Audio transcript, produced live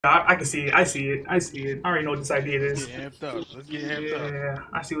I can see it. I see it. I see it. I already know what this idea Let's is. get amped up. Let's get amped up. Yeah,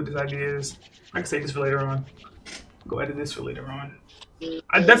 I see what this idea is. I can save this for later on. Go edit this for later on.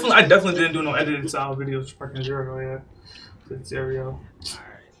 I definitely didn't do no edited style videos for fucking Zero. Yeah, it's Zero.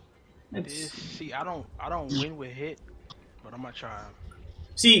 Alright. See, I don't win with hit, but I'm gonna try.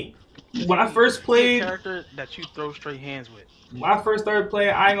 See, when I first Be a played, character that you throw straight hands with. when I first started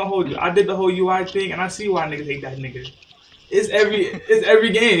playing, I ain't gonna hold you. I did the whole UI thing, and I see why niggas hate that nigga. It's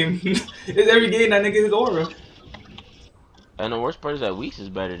every game. It's every game that nigga his aura. And the worst part is that Weeks is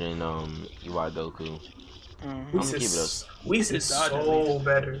better than UI Goku. I'm gonna keep it up. Whis is so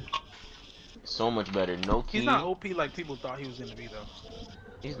better. So much better. No key. He's not OP like people thought he was gonna be though.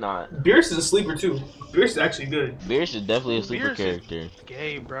 He's not. Beerus is a sleeper too. Beerus is actually good. Beerus is definitely a sleeper Beerus character. is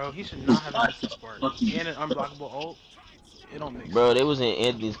gay, bro. He should not have an instant spark and an unblockable ult. It don't make Bro, sense. they was in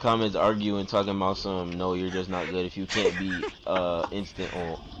Anthony's comments arguing, talking about some. No, you're just not good if you can't be instant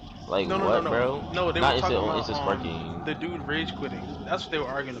ult. Like No, what, no. bro? No, they Not were talking instant ult, about instant sparking. the dude rage quitting. That's what they were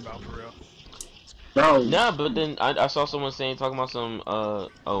arguing about for real. Bro. Nah, but then I saw someone saying, talking about some. Oh,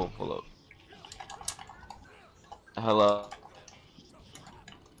 hold up. Hello.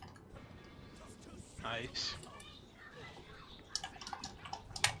 Nice.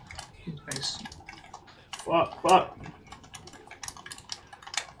 Nice. Fuck.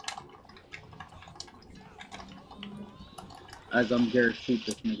 As I'm Garrett shoot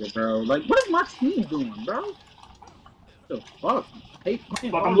this nigga, bro. Like, what is my team doing, bro? What the fuck? Hey,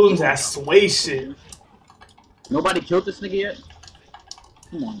 Fuck, I'm losing that sway shit. Nobody killed this nigga yet?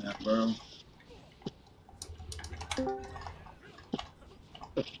 Come on now, bro.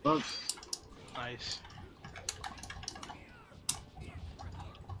 What the fuck? Nice.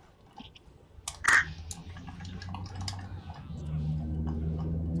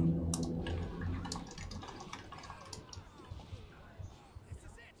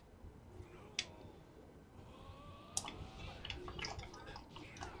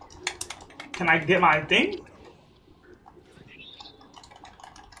 Can I get my thing?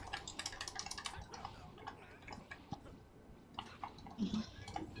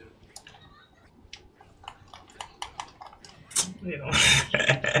 You know.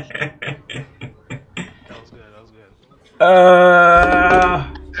 That was good.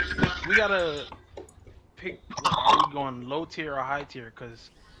 We gotta pick, like, are we going low tier or high tier? Because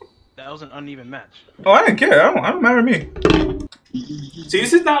that was an uneven match. Oh, I didn't care. I don't matter to me. See,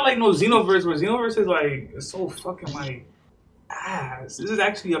 this is not like no Xenoverse, where Xenoverse is like, it's so fucking like ass. This is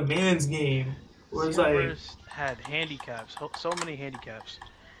actually a man's game. Where it's like, Xenoverse had handicaps, so many handicaps.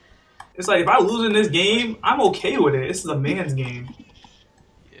 it's like if I lose in this game, I'm okay with it. This is a man's game.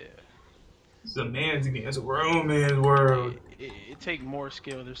 Yeah. This is a man's game. It's a real man's world. It take more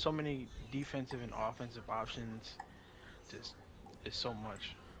skill. There's so many defensive and offensive options. Just, it's so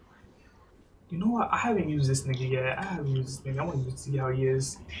much. You know what? I haven't used this nigga yet. I haven't used this nigga. I want to see how he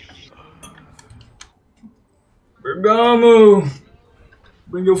is. Bergamo!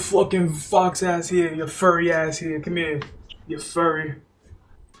 Bring your fucking fox ass here. Your furry ass here. Come here. You furry.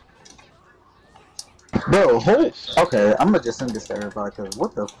 Bro, hold. Okay, I'm gonna just send this to everybody, because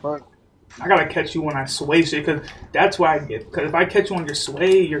what the fuck? I gotta catch you when I sway shit, because that's why I get. Because if I catch you on your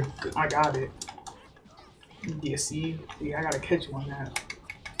sway, I got it. Yeah, see? Yeah, I gotta catch you on that.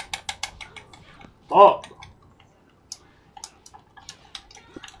 Fuck.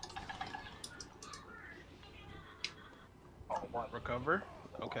 Recover.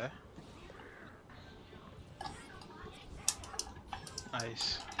 Okay.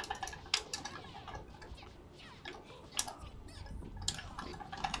 Nice.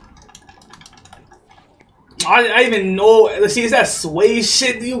 I even know. See, it's that sway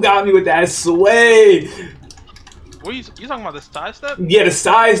shit. You got me with that sway. What you talking about? The side step? Yeah, the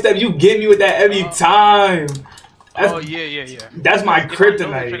side step. You get me with that every time. That's, Oh yeah. That's my If I know that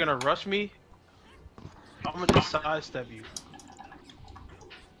kryptonite. you're gonna rush me, I'm gonna just sidestep you.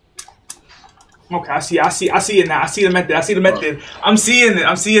 Okay, I see it now. I see the method. I'm seeing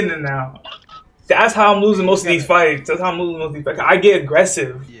it now. That's how I'm losing most of these fights. I get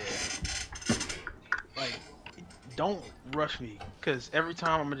aggressive. Yeah. Like, don't rush me, cause every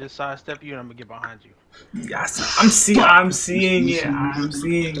time I'm gonna just sidestep you and I'm gonna get behind you. Yes, I'm seeing it. I ain't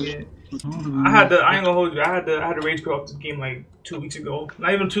gonna hold you. I had to rage quit off this game like 2 weeks ago.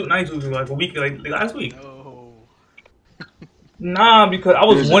 Not even 2 weeks ago, like a week, like last week. No. Nah, because I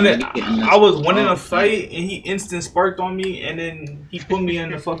was winning a fight and he instant sparked on me, and then he put me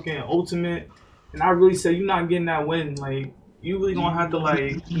in the fucking ultimate, and I really said, "You're not getting that win. Like, you really gonna have to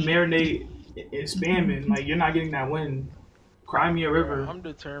like marinate and spamming. Like, you're not getting that win. Cry me a river." I'm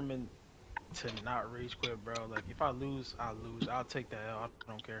determined to not rage quit, bro. Like if I lose, I lose. I'll take that L.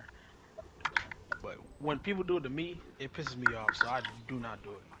 I don't care. But when people do it to me, it pisses me off. So I do not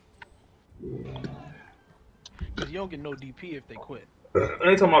do it. Cause you don't get no DP if they quit. I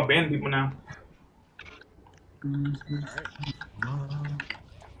ain't talking about banning people now. Alright.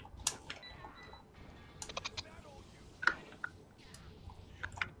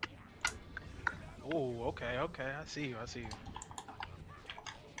 Oh, okay, okay. I see you. I see you.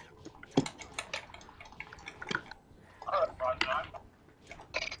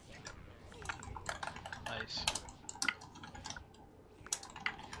 Nice.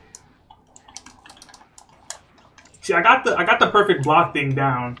 See, I got the perfect block thing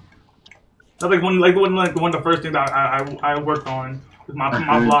down. That's like one of the first things I worked on with my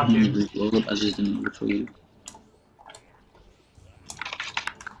blocking. I just didn't look for you.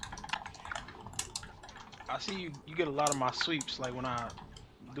 I see you. You get a lot of my sweeps, like when I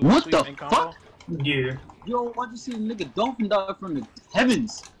do What a sweep the in combo. fuck? Yeah. Yo, why'd you see a nigga dolphin dive from the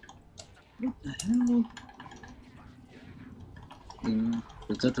heavens? What the hell?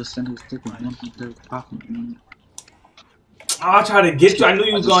 Is that the center stick of nothing to pocket? I tried to get you. I knew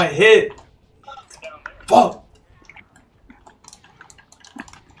you was gonna hit. Fuck.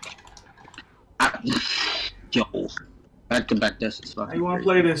 Yo, back to back. That's just fucking. How you wanna crazy.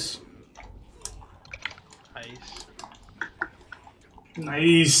 play this? Nice.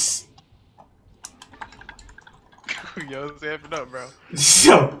 Nice. Yo, step it up, bro.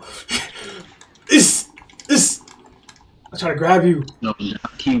 Yo. This. I try to grab you. No, I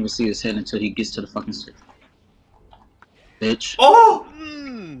can't even see his head until he gets to the fucking stick. Bitch. Oh.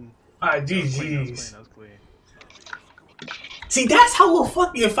 Mm. Alright, That was clean. GG's. That was clean. See, that's how a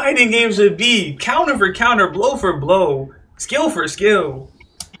fucking fighting game should be. Counter for counter, blow for blow, skill for skill.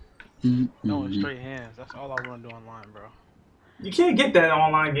 No, straight hands. That's all I want to do online, bro. You can't get that in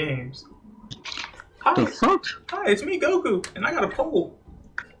online games. Hi, The fuck? hi, it's me, Goku, and I got a pole.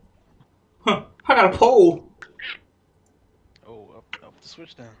 Huh, I got a pole. Oh, up the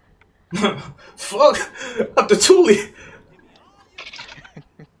switch then. Fuck, up the Thule.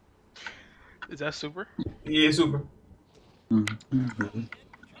 Is that super? Yeah, super.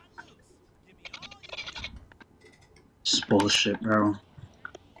 It's bullshit, bro.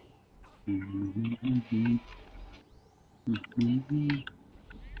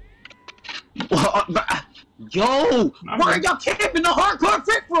 Yo, why are y'all camping the hardcore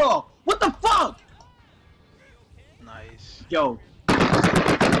fit for all? What the fuck? Nice. Yo,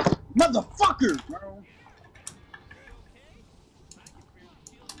 motherfucker, bro.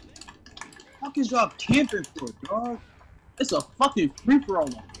 Fuck is y'all camping for, dog? It's a fucking free for all.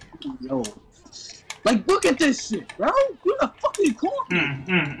 Yo, like look at this shit, bro. You the fucking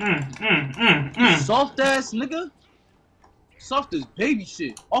corner. Soft ass nigga. Soft as baby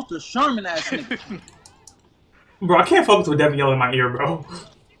shit. Off the Sherman ass nigga. Bro, I can't focus with Devin yelling in my ear, bro.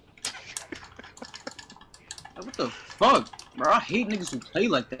 Like, what the fuck, bro? I hate niggas who play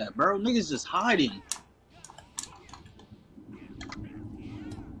like that, bro. Niggas just hiding.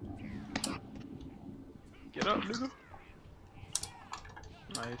 Get up, nigga.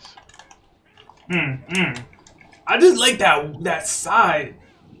 Nice. I just like that side.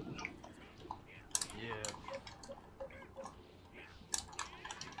 Yeah.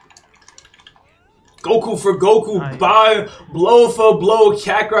 Goku for Goku, Nice. blow for blow,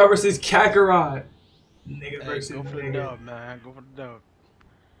 Kakarot versus Kakarot. Nigga Hey, versus go for the nigga. dub, man. Go for the dub.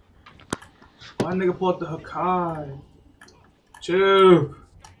 Why nigga pull out the Hakai? Chill.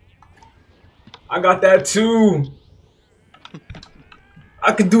 I got that too.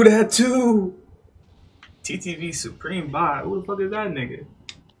 I could do that too. TTV Supreme Bot. Who the fuck is that nigga?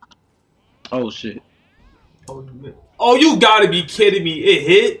 Oh shit. Oh, you gotta be kidding me. It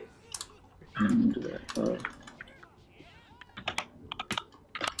hit? Let me do that.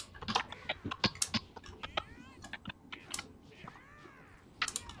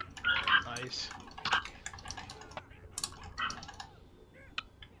 Nice.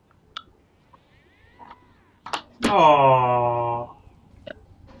 Oh,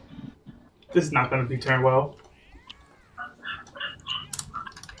 this is not gonna be turned well.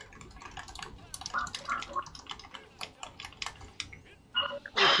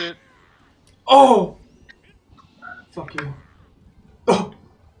 Oh shit. Oh, fuck you. Oh,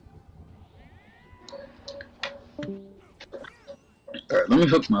 Alright, let me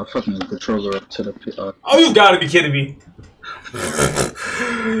hook my fucking controller up to the. oh, you gotta be kidding me.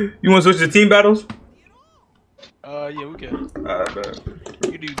 You want to switch to team battles? Yeah, we can. Bet.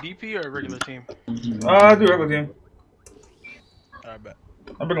 You do DP or regular team? I do regular team. Alright, bet.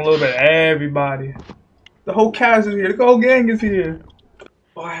 I bring a little bit of everybody. The whole cast is here. The whole gang is here.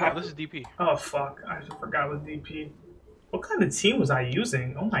 Oh, I Oh, have. this is DP. Oh fuck! I just forgot with DP. What kind of team was I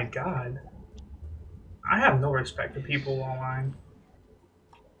using? Oh my god! I have no respect for people online.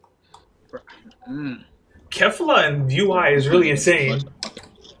 Mm. Kefla and UI is really insane.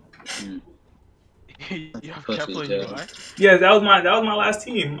 You have Kepler in UI? Yeah, that was my last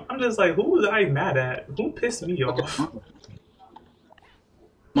team. I'm just like, who was I mad at? Who pissed me off?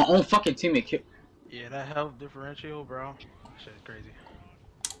 My own fucking teammate. Yeah, that health differential, bro. Shit is crazy.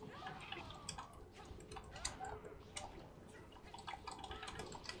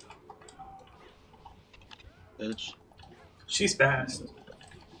 Bitch. She's fast.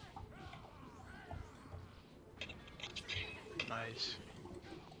 Nice.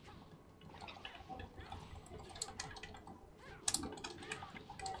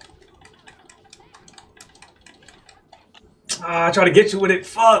 Ah, I try to get you with it.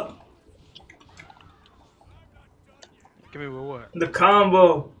 Fuck. Give me with what? The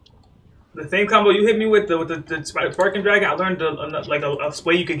combo. The same combo you hit me with the Sparking Dragon. I learned a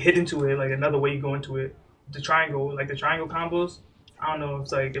way you could hit into it, like another way you go into it. The triangle, like the triangle combos. I don't know if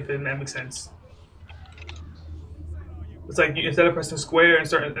that makes sense. It's like instead of pressing square in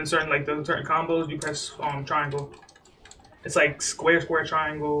certain like the certain combos, you press triangle. It's like square, square,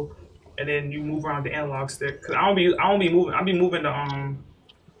 triangle, and then you move around the analog stick. Cause I don't be moving. I'll be moving the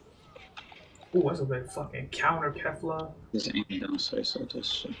Ooh, what's a big fucking counter Kefla? This ain't don't say so. This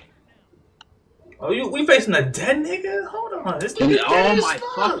shit. Oh, we facing a dead nigga? Hold on, this nigga. Oh my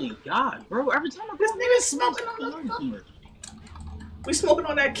fucking god, bro! Every time I go, This nigga's smoking on the. We smoking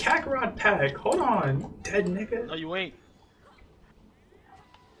on that Kakarot pack. Hold on, dead nigga. No, you ain't.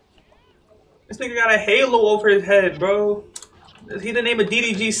 This nigga got a halo over his head, bro. He the name of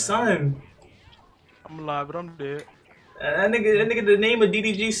DDG's son. I'm alive, but I'm dead. That nigga, the name of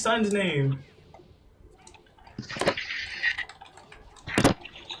DDG's son's name.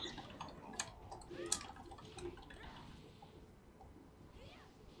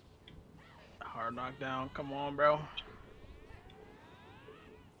 Hard knockdown. Come on, bro.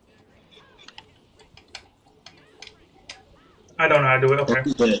 I don't know how to do it.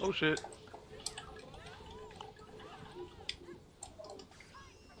 Okay. Oh shit.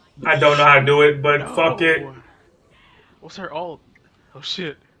 I don't know how to do it, but No. fuck it. What's her ult? Oh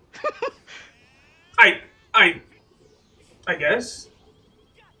shit. I guess.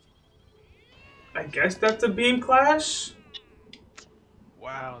 I guess that's a beam clash.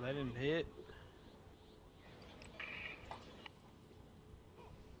 Wow, that didn't hit.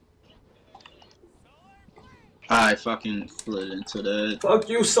 I fucking slid into that. Fuck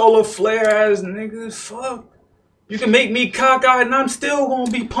you, solar flare ass niggas. Fuck. You can make me cockeyed and I'm still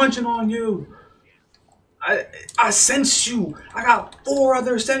gonna be punching on you. I sense you. I got 4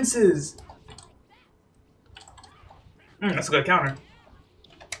 other senses. That's a good counter.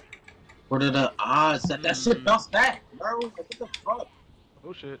 What are the odds that that shit bounced back, bro? Like, what the fuck?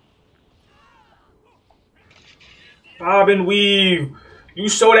 Oh shit. Bob and weave. You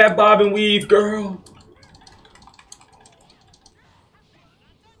show that bob and weave, girl.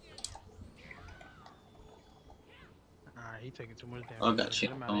 Alright, he taking too much damage. I got you.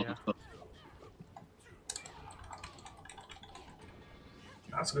 Get him out of here.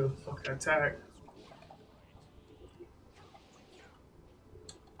 That's a good fucking attack.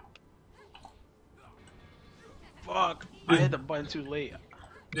 Fuck. I hit the button too late.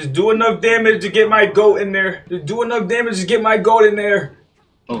 Just do enough damage to get my goat in there. Just do enough damage to get my goat in there.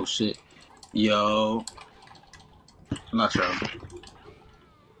 Oh shit. Yo. I'm not sure.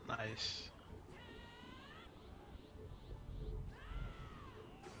 Nice.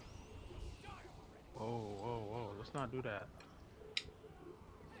 Whoa, whoa, whoa. Let's not do that.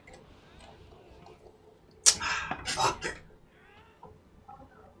 Fuck.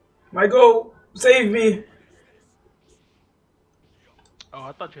 My goat, save me. Oh,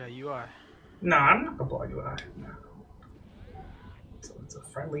 I thought you had UI. Nah, I'm not gonna blow you out. Nah. It's a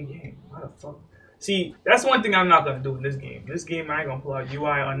friendly game. Why the fuck? See, that's one thing I'm not gonna do in this game. This game, I ain't gonna pull out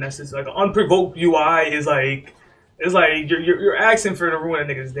UI unnecessary. Like, unprovoked UI is like, it's like you're asking for to ruin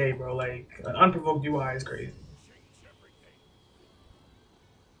a nigga's day, bro. Like, an unprovoked UI is crazy.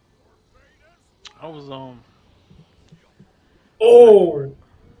 I was Oh.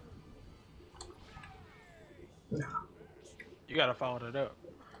 Nah. You gotta follow that up.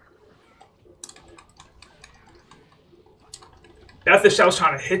 That's the shot I was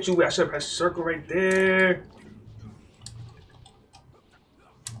trying to hit you with. I should have pressed circle right there.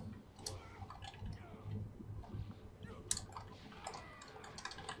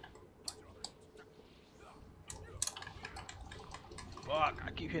 Fuck,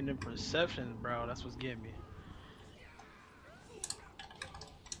 I keep hitting them perceptions, bro. That's what's getting me.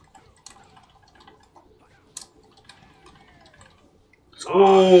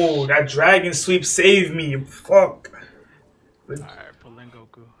 Oh, that dragon sweep saved me. Fuck. Alright, pull in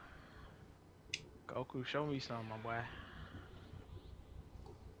Goku. Goku, show me something, my boy.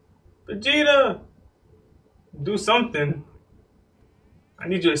 Vegeta, do something. I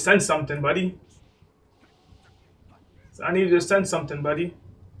need you to send something, buddy. I need you to send something, buddy.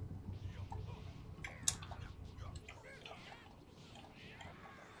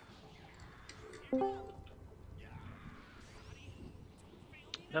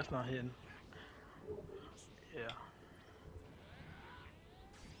 That's not hidden. Yeah.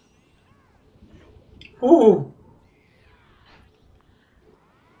 Ooh.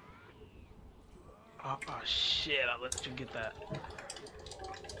 Oh shit, I let you get that.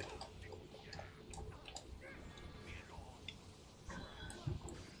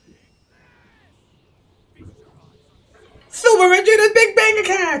 Super Vegeta's Big Bang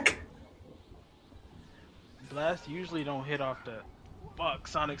attack! Blast usually don't hit off the fuck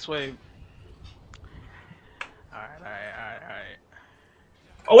Sonic Wave. Alright.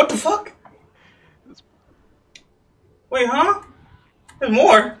 Oh, what the fuck? Wait, huh? There's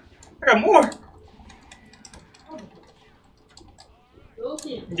more. I got more.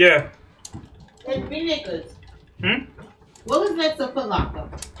 Okay. Yeah. And three niggas. Hmm? What was next to Foot Locker?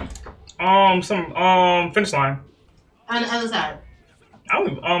 Some finish line. On the other side. I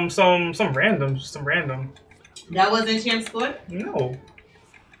don't, some random. That wasn't Champ Sport? No.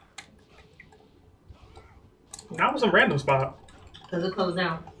 That was some random spot. Because it closed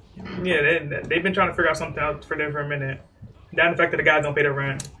down. Yeah, they've been trying to figure out something out for them for a minute. That and the fact that the guys don't pay their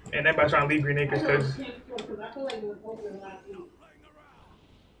rent. And everybody's trying to leave Green Acres because...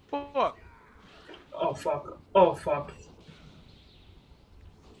 Fuck. Oh, fuck. Oh, fuck.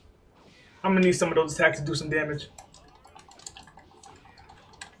 I'm gonna need some of those attacks to do some damage.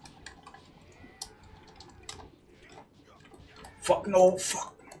 Fuck, no,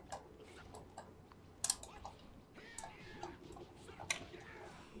 fuck.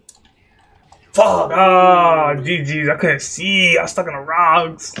 Fuck, GG's, I couldn't see, I was stuck in the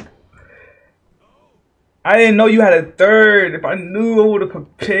rocks. I didn't know you had a third. If I knew, I would have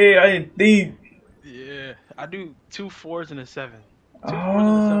prepared. I didn't think. Yeah, I do 2 4s and a 7. 2 4s Oh.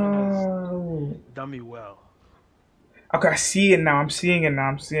 and a 7 has done me well. Okay, I see it now. I'm seeing it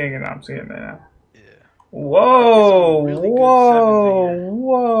now. Yeah. Whoa, Really whoa, good 7s in here.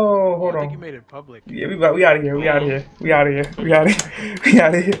 whoa. Hold I think you on. made it public. Yeah, we out of here. We out of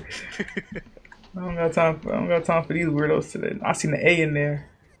here. I don't got time for these weirdos today. I seen the A in there.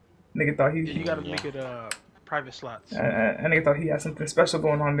 Nigga thought Yeah, you gotta make it private slots. nigga thought he had something special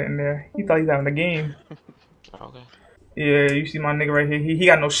going on in there. He thought he was having a game. Okay. Yeah, you see my nigga right here. He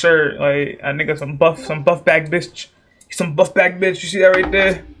got no shirt. Like a nigga some buff back bitch. Some buff back bitch. You see that right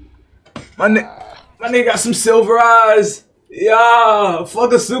there? My nigga got some silver eyes. Yeah,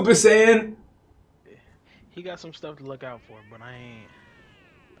 fuck a Super Saiyan. He got some stuff to look out for, but I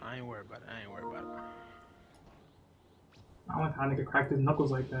ain't worried about it. I don't like how nigga cracked his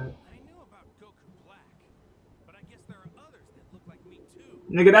knuckles like that. I knew about Goku Black, but I guess there are others that look like me too.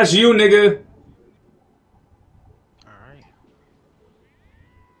 Nigga, that's you, nigga. Alright.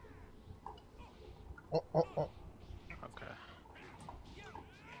 Okay.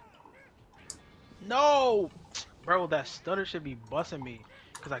 No! Bro, that stutter should be busting me.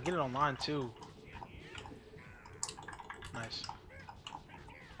 Because I get it online too. Nice.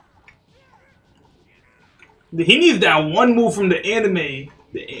 He needs that one move from the anime.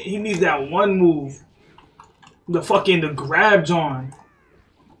 He needs that one move. The grab John.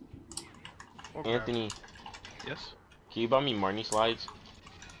 Okay. Anthony, Yes? can you buy me Marnie slides?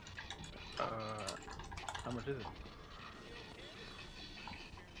 How much is it?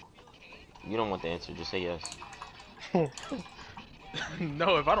 You don't want the answer, just say yes.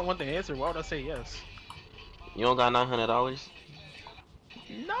 No, if I don't want the answer, why would I say yes? You don't got $900?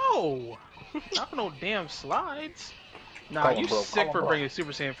 No! Not for no damn slides. Nah, you sick for bringing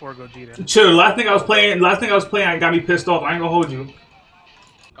Super Saiyan 4 Gogeta. Chill. Last thing I was playing, got me pissed off. I ain't gonna hold you.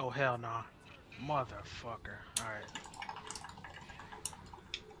 Oh, hell nah. Motherfucker. Alright.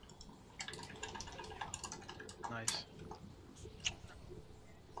 Nice.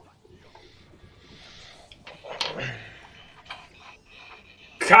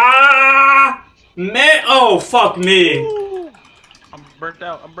 Man, oh fuck me. Ooh, I'm burnt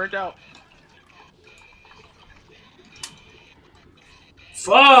out.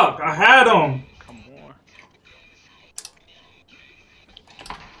 Fuck, I had him. Come on.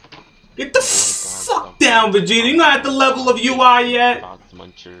 Get the fuck down, Vegeta. You're not at the level of UI yet. Fox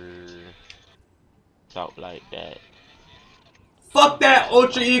Muncher. Talk like that. Fuck that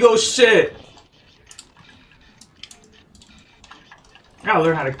Ultra Ego shit. I gotta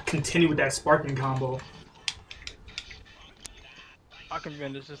learn how to continue with that sparking combo. I can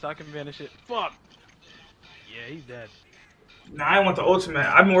finish this. I can finish it. Fuck. Yeah, he's dead. Nah, I want the ultimate.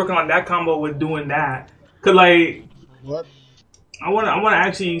 I've been working on that combo with doing that. Cause like, What? I wanna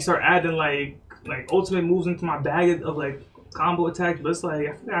actually start adding like ultimate moves into my bag of like combo attacks. But it's like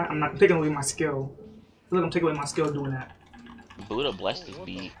I feel like I'm not taking away my skill. I feel like I'm taking away my skill doing that. Buddha blessed his What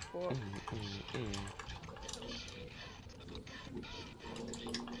the beat. fuck?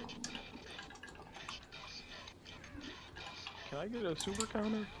 Can I get a super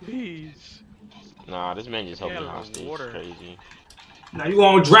counter, please? Nah, this man just held me Yeah, hostage. water. Crazy. Now you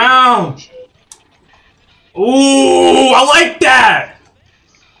gonna drown. Ooh, I like that.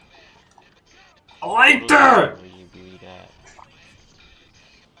 I like that. Where you be at?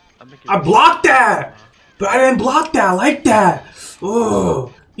 I blocked that, but I didn't block that. I like that.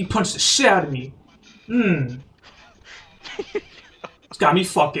 Oh, he punched the shit out of me. It's got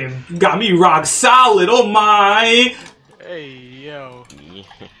me rock solid. Oh my. Hey, yo. Yeah.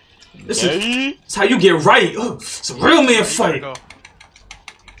 This is how you get right. It's a real man fight. Go.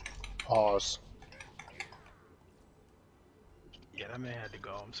 Pause. Yeah, that man had to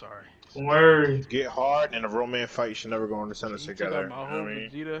go. I'm sorry. Don't worry. Get hard, and a real man fight should never go in the sentence You took together. out my You know whole what I mean?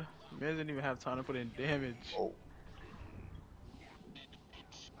 Vegeta. Man didn't even have time to put in damage. Oh.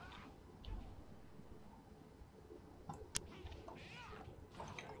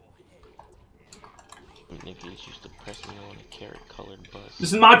 Niggas used to press me on a carrot-colored bus.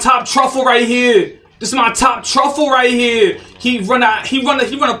 This is my top truffle right here. This is my top truffle right here. He run a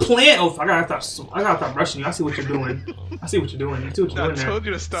plant. Oh, I gotta stop rushing you. I see what you're doing. I see what you're doing. I see what you're doing I there. told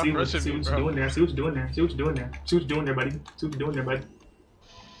you to stop see rushing see me, what bro. you're doing there. See what you're doing there. See what you're doing there. See what you're doing there, buddy. See what you're doing there, buddy.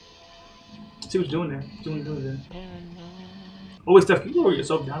 See what you're doing there. See what you're doing there. Oh wait, Steph, can you lower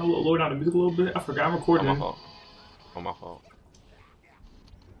yourself down a little, lower down the music a little bit? I forgot I'm recording. Oh, my fault. Oh, my fault.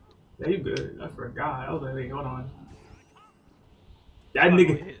 Yeah, you good. I forgot. I was like, wait, hold on. That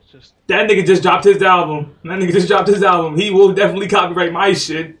nigga just dropped his album. That nigga just dropped his album. He will definitely copyright my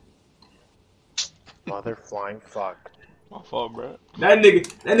shit. Mother flying fuck. My fault, bro. That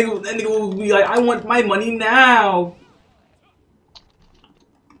nigga will be like, I want my money now.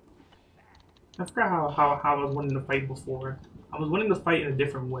 I forgot how I was winning the fight before. I was winning the fight in a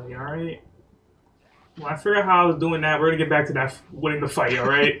different way, alright? When I figure out how I was doing that, we're gonna get back to that winning the fight,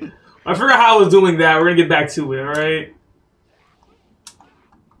 alright? When I figure out how I was doing that, we're gonna get back to it, alright?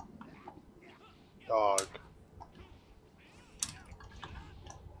 Dog.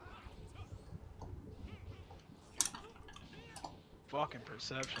 Fucking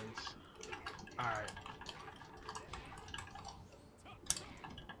perceptions. Alright.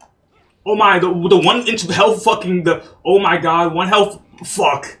 Oh my, the 1 inch of health fucking oh my god, 1 health,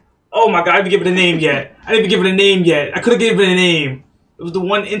 fuck. Oh my god, I didn't give it a name yet. I didn't even give it a name yet. I could've given it a name. It was the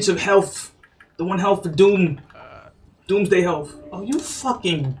 1 inch of health. The 1 health for Doomsday health. Oh, you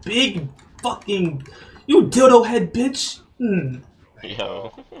fucking big fucking, you dildo head bitch.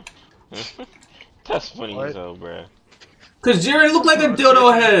 Yo. That's funny What? as hell, bruh. Cause Jiren looked like a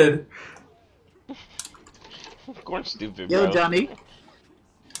dildo head. Corn's stupid, bro. Yo, Johnny.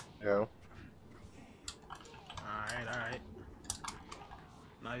 Yo. Alright.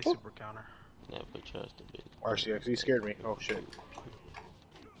 Nice super counter. Never trust a bitch. RCXD scared me. Oh shit.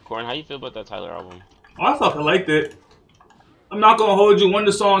 Corn, how you feel about that Tyler album? Oh, I fucking liked it. I'm not gonna hold you. One of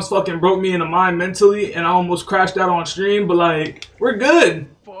the songs fucking broke me in the mind mentally, and I almost crashed out on stream. But like, we're good.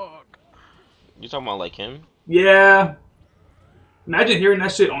 Fuck. You talking about like him? Yeah. Imagine hearing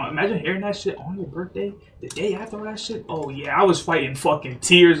that shit on your birthday, the day after that shit. Oh yeah, I was fighting fucking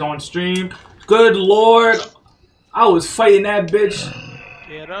tears on stream. Good lord, I was fighting that bitch.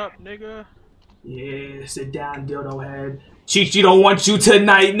 Get up, nigga. Yeah, sit down, dildo head. Chi-Chi don't want you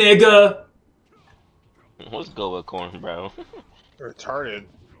tonight, nigga. Let's go with Corn, bro. Retarded.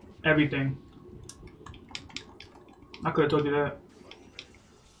 Everything. I could have told you that.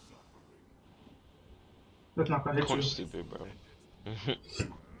 That's not gonna hit you. Corn's stupid, bro.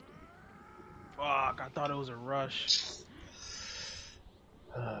 Fuck, I thought it was a rush.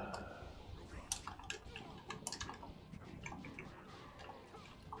 Oh,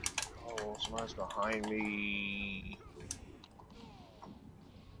 somebody's behind me.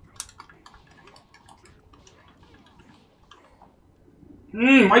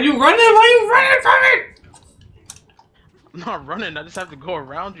 Why you running? Why you running from it? I'm not running, I just have to go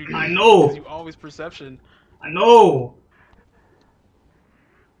around you. I know. 'Cause you always perception. I know.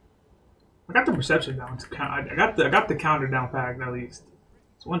 I got the perception down. I got the counter down packed at least.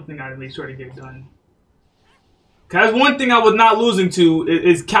 It's one thing I made sure to get done. Cause one thing I was not losing to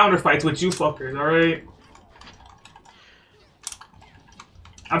is counter fights with you fuckers. All right.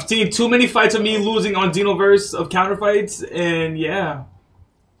 I've seen too many fights of me losing on Xenoverse of counterfights, and yeah.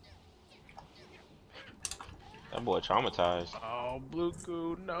 That boy traumatized. Oh, Blue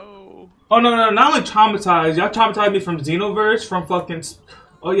Goo, no. Oh no, not only traumatized. Y'all traumatized me from Xenoverse, from fucking.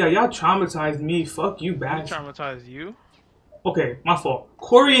 Oh yeah, y'all traumatized me. Fuck you, Who bastard. traumatized you? Okay, my fault.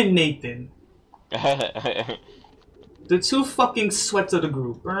 Corey and Nathan, Yeah, the two fucking sweats of the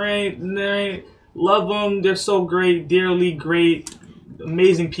group. All right, love them. They're so great, dearly great,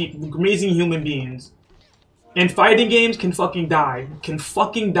 amazing people, amazing human beings. In fighting games, can fucking die. Can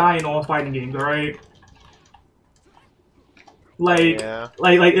fucking die in all fighting games. All right. Like, Yeah.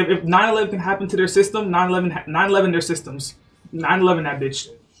 like if 9/11 can happen to their system, 9/11 their systems. 9/11 that bitch.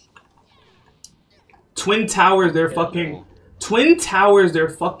 Twin Towers, their fucking. Twin Towers, their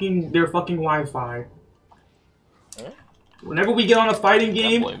fucking Wi-Fi. Whenever we get on a fighting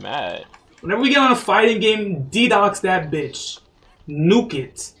game, that boy mad. whenever we get on a fighting game, DDoS that bitch. Nuke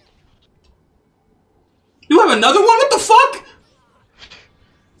it. You have another one? What the fuck?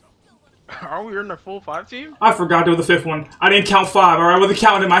 Are we in the full 5 team? I forgot there was the 5th one. I didn't count 5, alright? I wasn't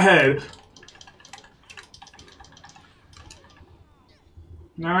counting in my head.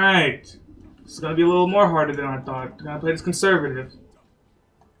 Alright. This is gonna be a little more harder than I thought. I'm gonna play this conservative.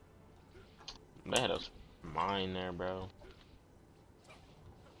 They had us mine there, bro.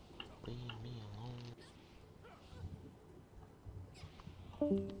 Leave me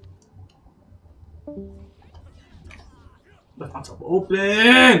alone. Left myself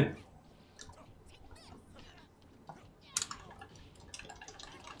open!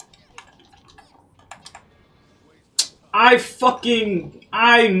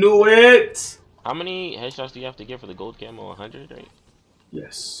 I knew it! How many headshots do you have to get for the gold camo? 100, right?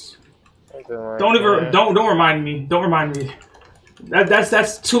 Yes. Like Don't remind me. Don't remind me.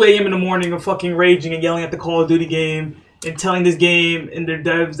 That's 2 a.m. in the morning of fucking raging and yelling at the Call of Duty game and telling this game and their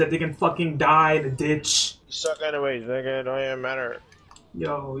devs that they can fucking die in a ditch. You suck anyways, nigga. Don't even matter.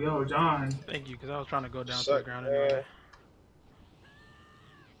 Yo, John. Thank you, because I was trying to go down to Suck, the ground man. anyway.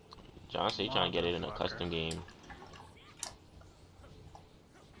 John said he trying to get it in a custom game.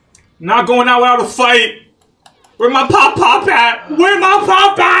 Not going out without a fight. Where my pop at? Where my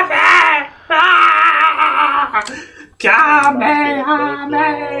pop at? Ah! Kame.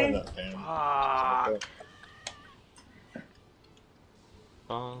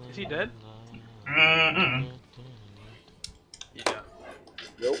 Is he dead? Mm-mm. Yeah.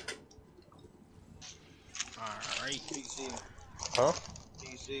 Nope. Alright. Huh?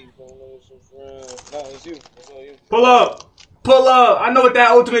 No, it's you. It's all you. Pull up. Pull up. I know what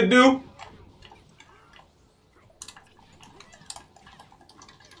that ultimate do.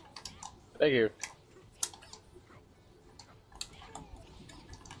 Thank you.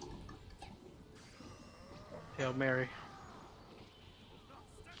 Hail Mary.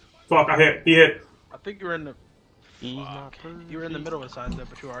 Fuck, I hit. He hit. I think you were in the. He's not Fuck. You were in the middle of the side step,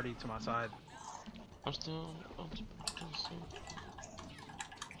 but you were already to my side. I'm still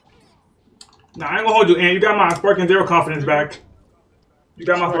Nah, I ain't gonna hold you, and you got my sparking zero confidence back. You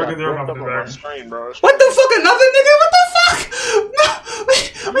got my sparking zero Up on my confidence back. screen, bro. What the fuck, another nigga? What the fuck?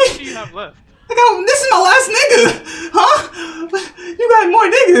 No, How many do you have left? this is my last nigga, huh? You got more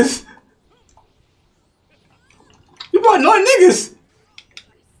niggas. You brought more niggas,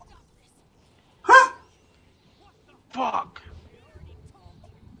 huh? Fuck!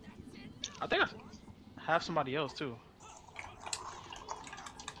 I think I have somebody else too.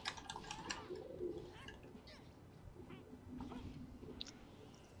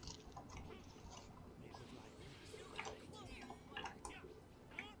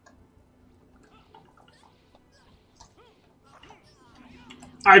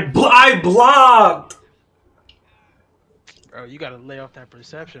 I blocked. Bro, you gotta lay off that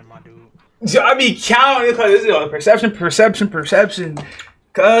perception, my dude. So I be counting because perception.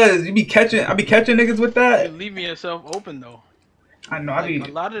 Cause you be catching, I be catching niggas with You're that. leaving yourself open though. I know. I Like, be.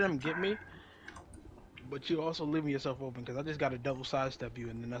 a lot of them get me, but you also leaving yourself open because I just got to double sidestep you,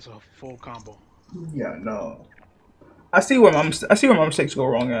 and then that's a full combo. Yeah, no. I see where my mistakes go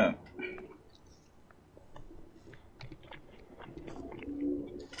wrong at.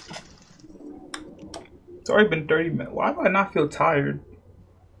 It's already been 30 minutes. Why do I not feel tired?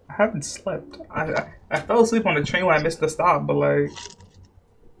 I haven't slept. I fell asleep on the train when I missed the stop, but like,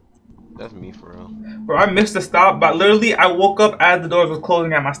 That's me for real. bro, I missed the stop. But literally, I woke up as the doors was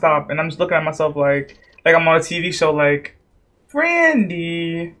closing at my stop, and I'm just looking at myself like I'm on a TV show, like,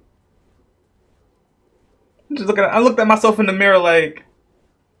 Brandy. I'm just looking. I looked at myself in the mirror like,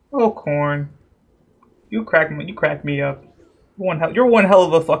 oh, Corn, you crack me up. You're one hell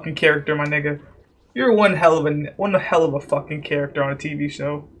of a fucking character, my nigga. You're one hell of a fucking character on a TV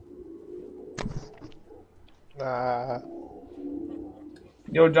show.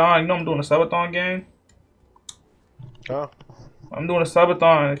 Yo, John, you know I'm doing a subathon game. Huh? I'm doing a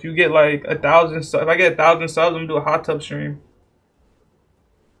subathon. If you get like 1,000, if I get 1,000 subs, I'm gonna do a hot tub stream.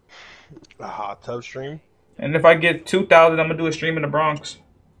 A hot tub stream? And if I get 2,000, I'm gonna do a stream in the Bronx.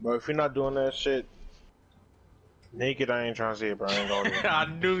 But if you're not doing that shit naked, I ain't trying to see it, bro. I ain't gonna do it. I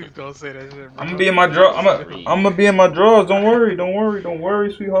knew you was gonna say that shit, bro. I'm gonna be in my draw. I'm gonna be in my drawers. Don't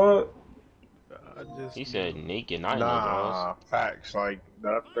worry, sweetheart. He said naked, not in no Nah, facts. Like,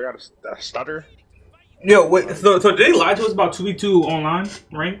 they got a stutter. Yo, wait. So did they lie to us about 2v2 online,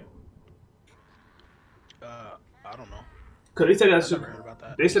 right? I don't know. Cause they said that I shit. never heard about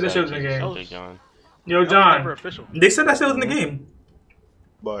that. They said that shit was in the game. Subject, John. Yo, That was never John. official. They said that shit was in the game.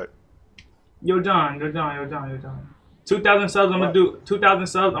 But Yo, John. 2,000 subs. I'm gonna do 2,000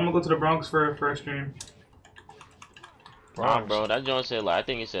 subs. I'm gonna go to the Bronx for a stream. Nah, bro, that John said like I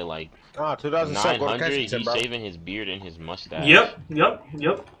think it said like 2007. 900. He's Kensington, bro. shaving his beard and his mustache. Yep.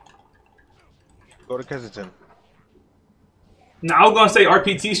 Go to Kensington. Now I was gonna say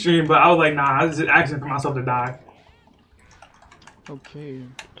RPT stream, but I was like, nah, I was just asking for myself to die. Okay.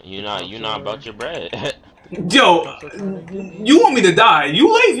 You're not about your bread. Yo, you want me to die?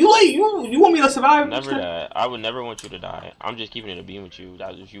 You late? You want me to survive? Never that. I would never want you to die. I'm just keeping it a beam with you.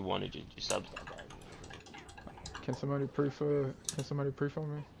 That's if you wanted your subs to die. Can somebody pray for me?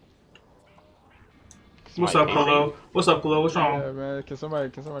 What's up, Polo? What's wrong? Yeah, man. Can somebody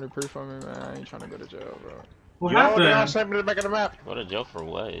pray for me, man? I ain't trying to go to jail, bro. What happened? happened? In the back of the map. Go to jail for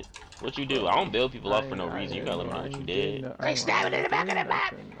what? What you do? I don't build people up for no reason. You gotta let me know what you did. I stabbed in the back of the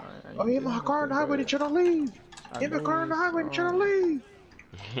map. Oh, in my car on the highway, they trying to leave. In the car on the highway, they trying to leave.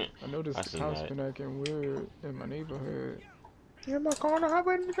 I noticed the cops been acting weird in my neighborhood. In my car on the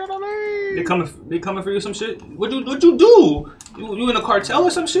highway, they trying to leave. They coming for you some shit? What you do? You in a cartel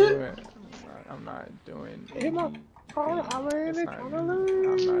or some shit? I'm not doing. In my car on the highway, they trying to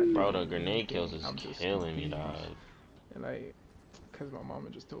leave. Bro, the grenade kills is killing me, dog. And like, cause my mama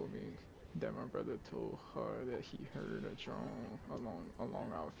just told me that my brother told her that he heard a drone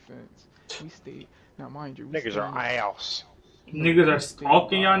along our fence. We stayed. Now, mind you, niggas are ass. Niggas are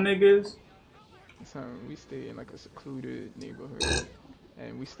stalking y'all niggas. So we stay in like a secluded neighborhood,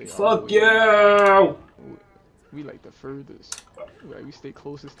 and we stay. Fuck yeah! We like the furthest. Like we stay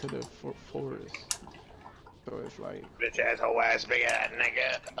closest to the forest. So it's like bitch ass hoe ass big ass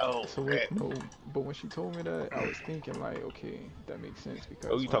nigga. Oh, so no, but when she told me that, I was thinking like, okay, that makes sense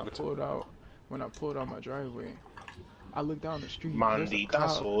because when I pulled out my driveway, I looked down the street. Mandita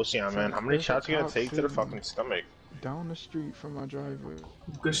sucia, man. How many shots you gonna take to the fucking stomach? Down the street from my driveway.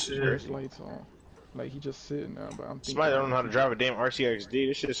 Good shit. There's lights on. Like he just sitting there, but I'm thinking. Somebody don't know how to drive a damn RCXD.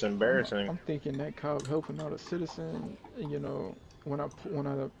 This shit's embarrassing. I'm thinking that cop helping out a citizen. You know, when I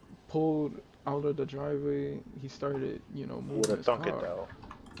pulled out of the driveway, he started, moving his car.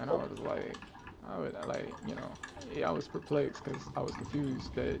 And I was like, I was perplexed because I was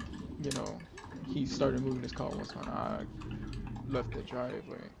confused that, he started moving his car once when I left the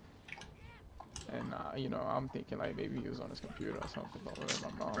driveway. And, I'm thinking like maybe he was on his computer or something. But my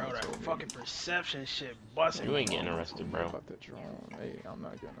mom Bro, that fucking perception shit busting. You ain't getting arrested, bro. About the drone. Hey, I'm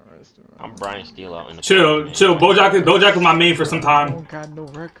not getting arrested. Bro. I'm Brian Steele out in the Chill. Bojack was my main for some time. I don't got no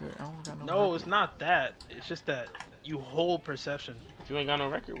record. No, it's not that. It's just that you hold perception. If you ain't got no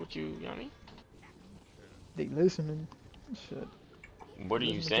record, what you know what I mean? They listening. Shit. What are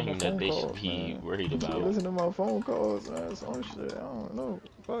you saying that they should be worried about? They listen to my phone calls, man. Some shit. I don't know.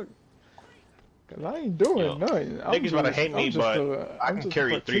 Fuck. Cause I ain't doing nothing. Niggas about to hate me, but I can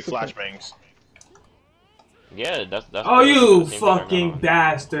carry 3 flashbangs. Yeah, that's. Oh, you fucking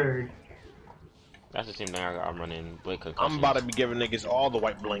bastard! That's the same thing I got. I'm running with concussions. I'm about to be giving niggas all the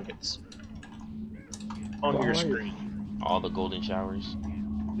white blankets on your screen. All the golden showers.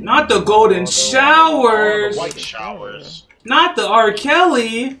 Not the golden showers. The white showers. Not the R.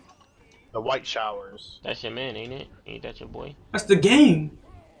 Kelly. The white showers. That's your man, ain't it? Ain't that your boy? That's the game.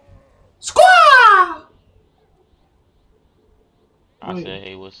 Squaw! I said,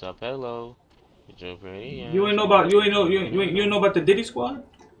 hey, what's up? Hello. You ain't know about the Diddy Squad?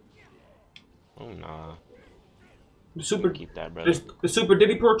 Oh nah. The super keep that, brother. The super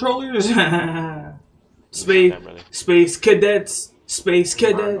Diddy patrollers. Space cadets.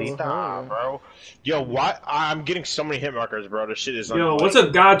 Nah, bro. Yo, what? I'm getting so many hit markers, bro. This shit is. Yo, what's a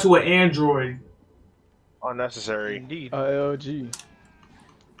god to an android? Unnecessary. Indeed. LG.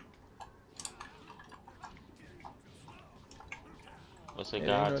 What's a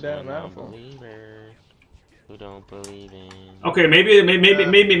god to a non-believer? Who don't believe in? Okay, maybe. Nah,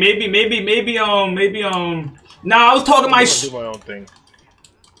 I was talking my I'm sh. gonna do my own thing.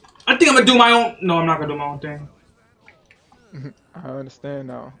 I think I'm gonna do my own. No, I'm not gonna do my own thing. I understand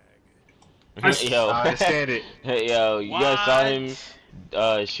now. Yo, I understand it. Hey, yo, you guys saw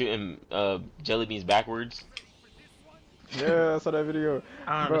What? him shooting jelly beans backwards? Yeah, I saw that video.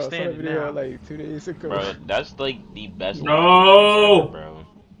 I Bro, I saw understand that it video now. like 2 days ago. Bro, that's like the best. No! ever, bro.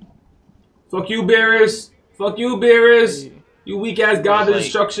 Fuck you, Beerus. Fuck you, Beerus. Hey, You weak ass god of Like-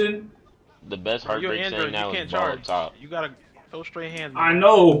 destruction. The best You're heartbreak Android. saying now You is can't ball up charge. top. You gotta throw straight hands. I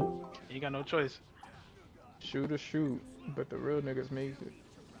know. You got no choice. shoot or shoot, but the real niggas make it.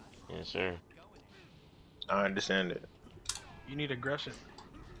 Yes, sir. I understand it. You need aggression.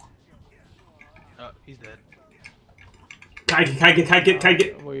 Oh, he's dead. Can I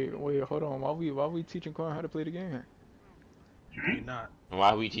get? Wait, hold on. Why we teaching Corn how to play the game? You're not.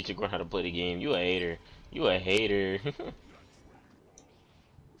 Why we teaching Gordon how to play the game? You a hater. You a hater.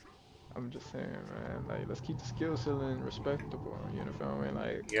 I'm just saying, man. Like, let's keep the skill ceiling respectable. You know what I mean?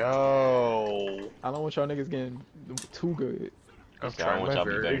 Like, Yo. I don't want y'all niggas getting too good. I'm I trying want my y'all to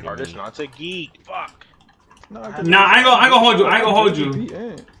be better very than hardest me. not to geek. Fuck. Nah, Nah, I ain't gonna hold you. I ain't gonna hold you. Beat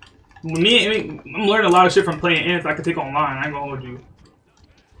Ant. I'm learning a lot of shit from playing Ants I can take online. I ain't gonna hold you.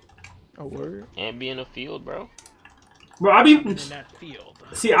 A word? And be in the field, bro. Bro, I be In that field.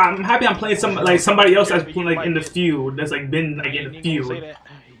 see. I'm happy I'm playing somebody else that's playing like in the field. That's like been like in the Ain't even gonna say field. that.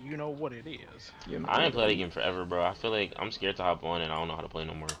 You know what it is. You know, I ain't played that game forever, bro. I feel like I'm scared to hop on and I don't know how to play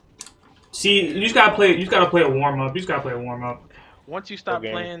no more. See, you just gotta play. You just gotta play a warm up. You just gotta play a warm up. Once you stop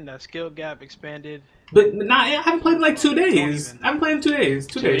Okay. playing, that skill gap expanded. But not. I haven't played in like 2 days. even. I haven't played in 2 days.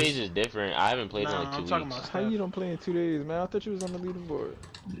 2 2 days days. is different. I haven't played in Nah, like 2 I'm talking weeks. about how stuff. you don't play in 2 days, man? I thought you was on the leaderboard.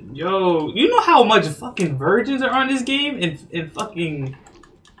 Yo, you know how much fucking virgins are on this game and fucking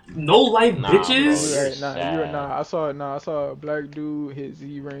no life Nah, bitches. bro. Right, sad. I saw a black dude hit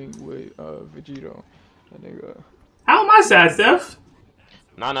Z rank with Vegito. That nigga. How am I sad, Steph?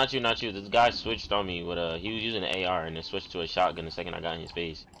 Nah, not you. This guy switched on me with he was using an AR and then switched to a shotgun the second I got in his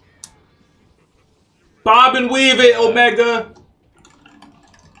face. Bob and weave it, Omega.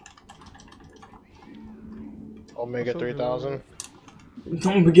 Omega 3000. I'm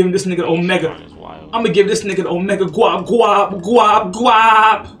gonna give this nigga Omega. It's wild. I'm gonna give this nigga Omega guap guap guap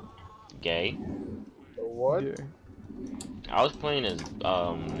guap. Gay. What? Yeah. I was playing as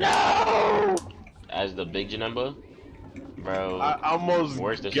as the big Janemba, bro. I almost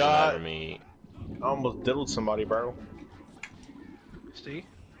Worst decision got. I ever made. I almost diddled somebody, bro. See?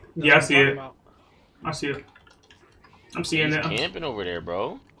 Yeah, I That's see what I'm it. talking about. I see it. I'm seeing He's it. camping over there,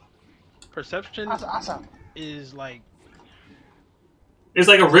 bro. Perception is like It's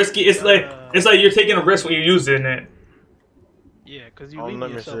like a risky. It's like you're taking a risk when you're using it. yeah, because you I'll leave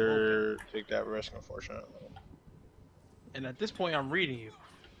let yourself open. Mr. take that risk, unfortunately. And at this point, I'm reading you.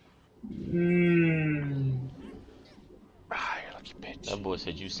 Ah, you lucky bitch. That boy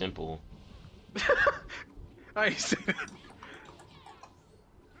said you simple. I ain't saying that.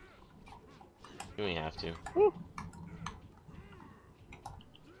 You ain't have to.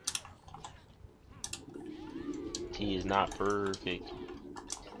 T is not perfect.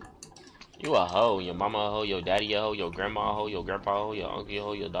 You a hoe. Your mama a hoe. Your daddy a hoe. Your grandma a hoe. Your grandpa a hoe. Your uncle a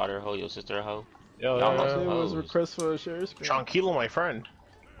hoe. Your daughter a hoe. Your sister a hoe. Yo, Y'all yo, must It have was hoes. request for a share screen. Tranquilo, my friend.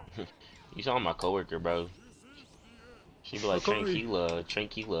 You saw my coworker, bro. She be like, Tranquila,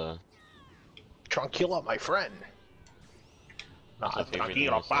 Tranquila. Tranquilo, my friend. That's Nah, her favorite tranquilo,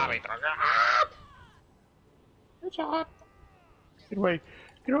 thing to papi. say. Good job. Get away.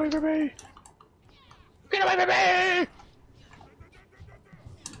 Get away from me. Get away from me.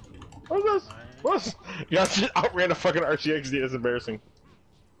 What's this? What's? Yeah, I just outran a fucking RCXD. It's embarrassing.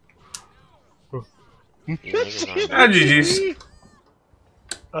 niggas aren't- Ah, GG's.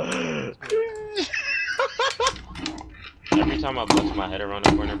 Every time I bust my head around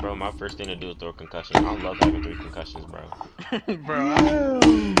the corner, bro, my first thing to do is throw a concussion. I love having 3 concussions, bro. Bro,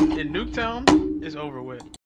 in Nuketown, it's over with.